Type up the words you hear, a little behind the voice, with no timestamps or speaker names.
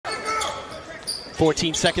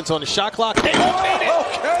14 seconds on the shot clock. They made it.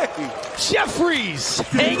 Okay. Jeffries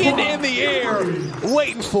hanging in the air,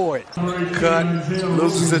 waiting for it. Cut,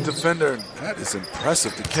 loses a defender. That is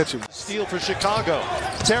impressive to catch him. Steal for Chicago.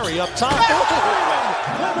 Terry up top.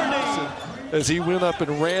 As he went up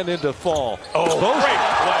and ran into Fall. Oh, great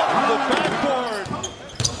play. The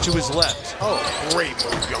backboard to his left. Oh, great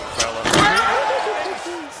move, young fella.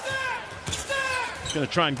 Going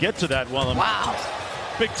to try and get to that while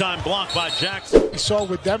big time block by Jackson. We saw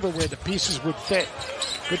with Denver where the pieces would fit.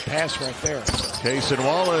 Good pass right there. Case and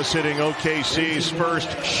Wallace hitting OKC's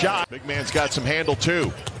first shot. Big man's got some handle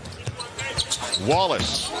too.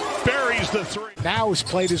 Wallace buries the three. Now he's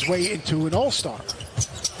played his way into an all-star.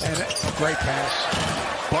 And a great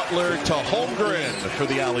pass. Butler to Holmgren for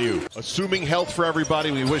the alley-oop. Assuming health for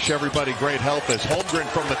everybody, we wish everybody great health as Holmgren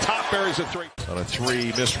from the top buries a three. On a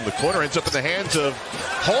three, missed from the corner, ends up in the hands of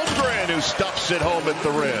Holmgren, who stuffs it home at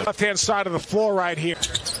the rim. Left-hand side of the floor right here.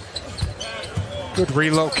 Good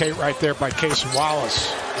relocate right there by Case Wallace.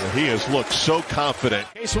 And he has looked so confident.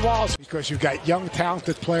 Case Wallace, because you've got young,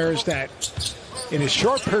 talented players that in a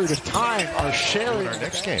short period of time are sharing our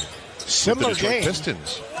next game. Similar game.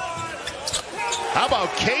 Pistons. How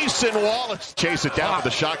about Case and Wallace? Chase it down to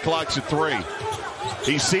the shot clock's at three.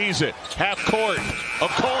 He sees it. Half court. Of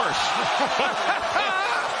course.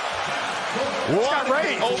 What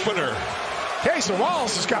opener. Case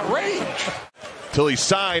Wallace has got range. Till he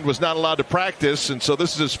signed, was not allowed to practice, and so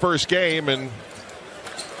this is his first game. And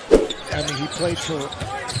I mean, he played for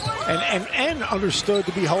and understood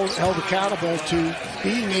to be held accountable to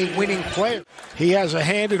being a winning player. He has a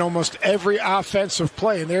hand in almost every offensive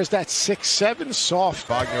play, and there's that 6'7" soft.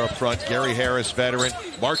 Wagner up front, Gary Harris, veteran.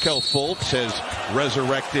 Markelle Fultz has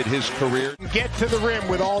resurrected his career. Get to the rim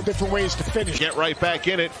with all different ways to finish. Get right back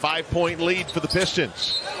in it. 5-point lead for the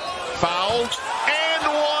Pistons. Foul and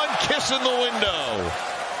one, kiss in the window.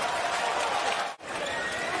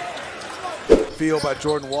 Field by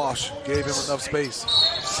Jordan Walsh gave him enough space.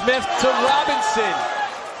 Smith to Robinson.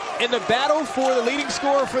 And the battle for the leading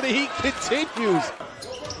scorer for the Heat continues.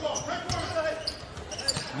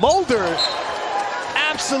 Mulder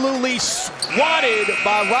absolutely swatted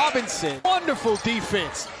by Robinson. Wonderful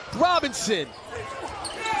defense. Robinson,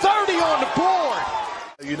 30 on the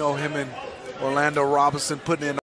board. You know, him and Orlando Robinson putting in